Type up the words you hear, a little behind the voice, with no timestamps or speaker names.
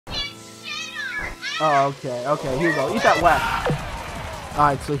Oh, okay, okay, here we go. Eat that whack.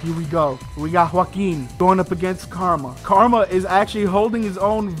 Alright, so here we go. We got Joaquin going up against Karma. Karma is actually holding his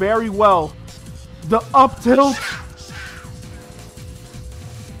own very well. The up tilt.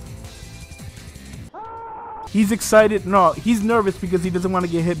 He's excited. No, he's nervous because he doesn't want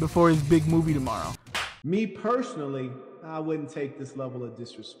to get hit before his big movie tomorrow. Me personally, I wouldn't take this level of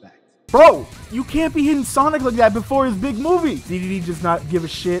disrespect. Bro, you can't be hitting Sonic like that before his big movie. Dedede does not give a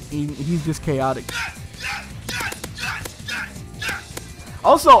shit. He's just chaotic.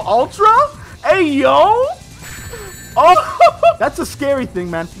 Also, Ultra? Hey, yo! Oh, that's a scary thing,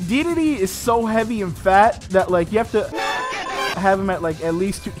 man. Dedede is so heavy and fat that, like, you have to have him at, like, at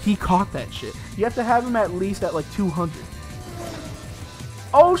least he caught that shit. You have to have him at least at, like, 200.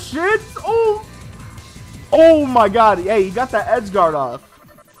 Oh, shit! Oh! Oh, my God. Hey, he got that edge guard off.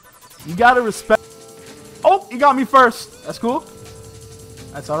 You gotta respect. Oh, he got me first. That's cool.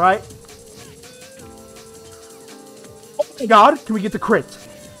 That's all right. Oh my God, can we get the crit?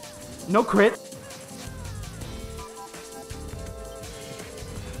 No crit.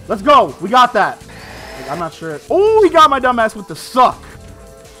 Let's go. We got that. I'm not sure. Oh, he got my dumbass with the suck.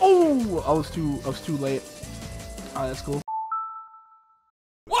 Oh, I was too late. All right, that's cool.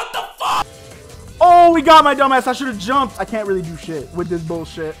 What the fuck? Oh, he got my dumbass. I should have jumped. I can't really do shit with this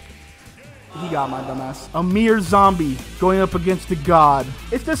bullshit. He got my dumbass. A mere zombie going up against a god.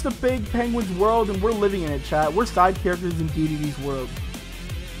 It's just a big penguin's world and we're living in it, chat. We're side characters in Dedede's world.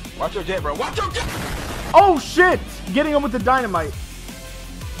 Watch your jet, bro. Watch your jet. Oh, shit. Getting him with the dynamite.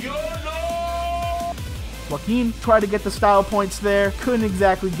 YOLO! Joaquin tried to get the style points there. Couldn't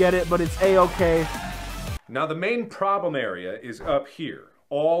exactly get it, but it's A-okay. Now the main problem area is up here.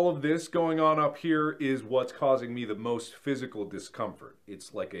 All of this going on up here is what's causing me the most physical discomfort.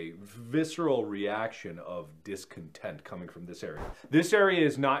 It's like a visceral reaction of discontent coming from this area. This area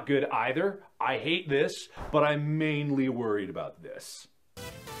is not good either. I hate this, but I'm mainly worried about this.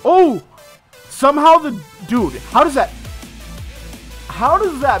 Oh! Somehow dude, how does that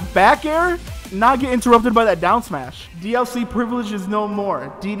back air not get interrupted by that down smash? DLC privilege is no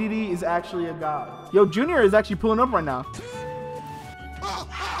more. Dedede is actually a god. Yo, Junior is actually pulling up right now.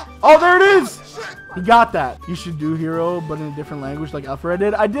 Oh, there it is! He got that. You should do Hero, but in a different language like Alfred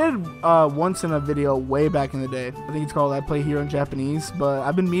did. I did once in a video way back in the day. I think it's called I Play Hero in Japanese, but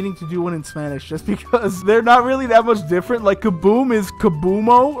I've been meaning to do one in Spanish just because they're not really that much different. Like Kaboom is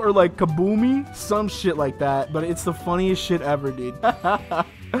Kabumo or like Kaboomy, some shit like that. But it's the funniest shit ever, dude.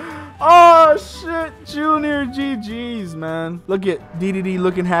 Oh shit, Junior, GG's, man. Look at Dedede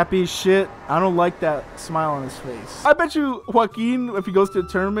looking happy as shit. I don't like that smile on his face. I bet you Joaquin, if he goes to a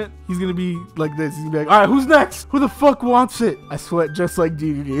tournament, he's gonna be like this. He's gonna be like, all right, who's next? Who the fuck wants it? I sweat just like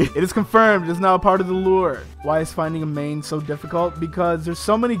Dedede. It is confirmed, it's now a part of the lure. Why is finding a main so difficult? Because there's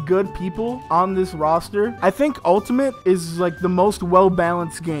so many good people on this roster. I think Ultimate is like the most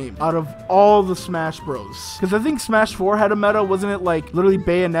well-balanced game out of all the Smash Bros. Because I think Smash 4 had a meta, wasn't it? Like literally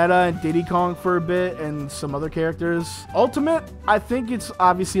Bayonetta and Diddy Kong for a bit and some other characters. Ultimate, I think it's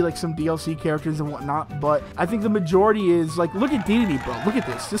obviously like some DLC characters and whatnot, but I think the majority is like, look at Dedede, bro. Look at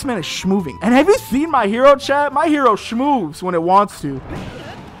this. This man is schmoving. And have you seen my hero, chat? My hero schmoves when it wants to.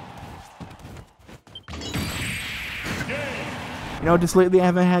 You know, just lately I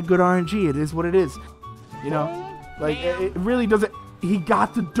haven't had good RNG. It is what it is. You know, like it really doesn't. He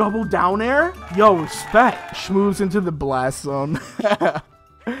got the double down air. Yo, respect. Schmoves into the blast zone.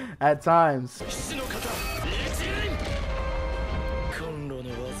 At times.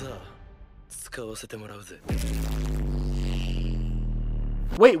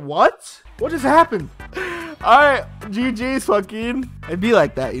 Wait, what? What just happened? Alright, GG's fucking. It'd be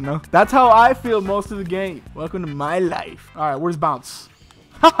like that, you know? That's how I feel most of the game. Welcome to my life. Alright, where's bounce?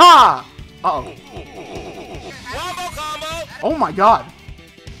 Haha! Uh-oh. Oh my god.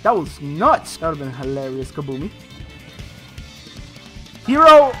 That was nuts. That would have been hilarious, Kaboomy.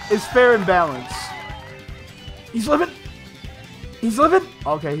 Hero is fair and balanced. He's living. He's living.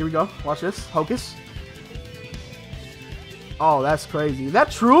 Okay, here we go. Watch this. Hocus. Oh, that's crazy. Is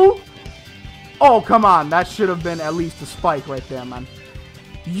that true? Oh, come on. That should have been at least a spike right there, man.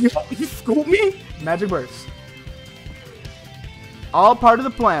 Yo, you scooped me? Magic burst. All part of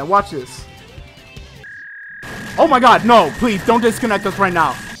the plan. Watch this. Oh my god, no. Please, don't disconnect us right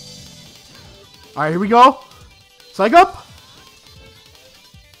now. Alright, here we go. Psych up.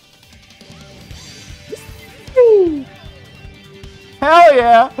 Woo. Hell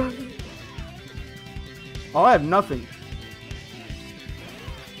yeah. Oh, I have nothing.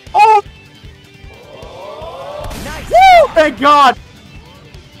 Oh! Nice. Woo! Thank God!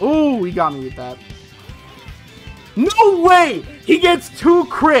 Ooh, he got me with that. No way! He gets 2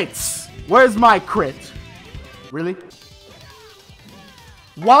 crits! Where's my crit? Really?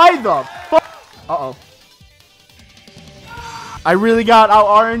 Why the fuck? Uh-oh. I really got out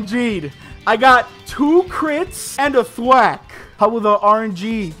RNG'd. I got 2 crits and a thwack. How will the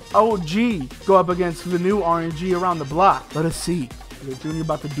RNG OG go up against the new RNG around the block? Let us see. Okay, Junior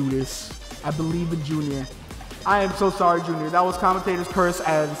about to do this. I believe in Junior. I am so sorry, Junior. That was commentator's curse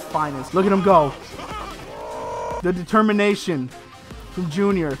at its finest. Look at him go. The determination from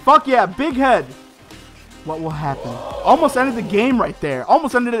Junior. Fuck yeah, big head. What will happen? Almost ended the game right there.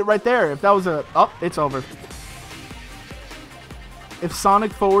 Almost ended it right there. If that was a... Oh, it's over. If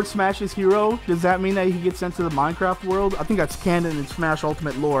Sonic forward smashes Hero, does that mean that he gets sent to the Minecraft world? I think that's canon in Smash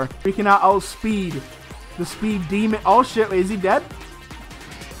Ultimate lore. Freaking out outspeed the speed demon. Oh shit, wait, is he dead?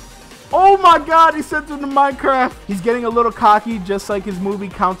 Oh my god, he sent him to Minecraft. He's getting a little cocky, just like his movie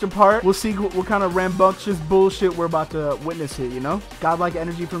counterpart. We'll see what kind of rambunctious bullshit we're about to witness here, you know? Godlike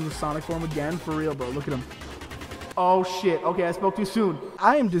energy from the Sonic form again. For real, bro. Look at him. Oh shit. Okay, I spoke too soon.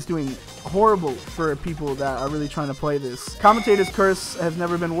 I am just doing horrible for people that are really trying to play this. Commentator's curse has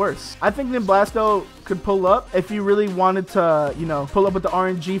never been worse. I think Blasto could pull up if he really wanted to, you know, pull up with the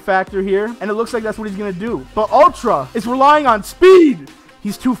RNG factor here. And it looks like that's what he's gonna do. But Ultra is relying on speed.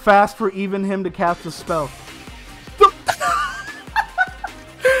 He's too fast for even him to cast a spell.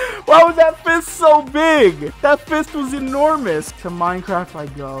 Why was that fist so big? That fist was enormous. To Minecraft I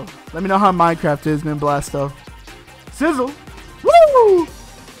go. Let me know how Minecraft is, Blasto. Sizzle. Woo!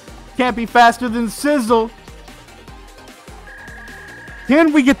 Can't be faster than Sizzle.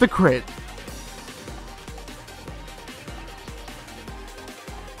 Can we get the crit?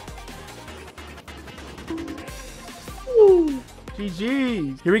 Woo!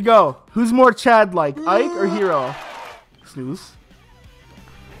 GG's. Here we go. Who's more Chad-like, Ike or Hero? Snooze.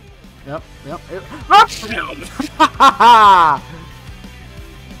 Yep.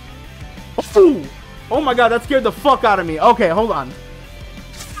 Oh my god, that scared the fuck out of me. Okay, hold on.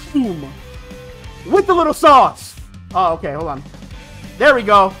 Boom. With the little sauce. Oh, okay, hold on. There we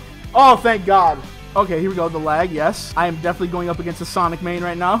go. Oh, thank god. Okay, here we go. The lag, yes. I am definitely going up against the Sonic main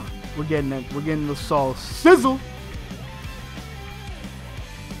right now. We're getting it. We're getting the sauce. Sizzle.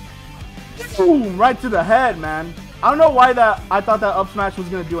 Boom, right to the head, man. I don't know why I thought that up smash was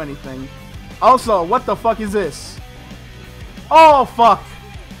gonna do anything. Also, what the fuck is this? Oh fuck.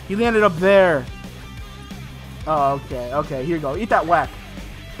 He landed up there. Oh, okay, here you go. Eat that whack.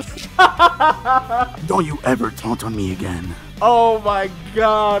 Don't you ever taunt on me again. Oh my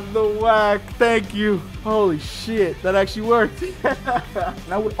god, the whack. Thank you. Holy shit, that actually worked.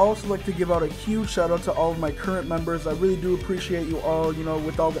 And I would also like to give out a huge shout out to all of my current members. I really do appreciate you all, you know,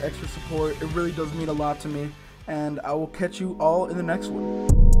 with all the extra support. It really does mean a lot to me. And I will catch you all in the next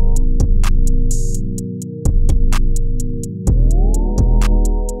one.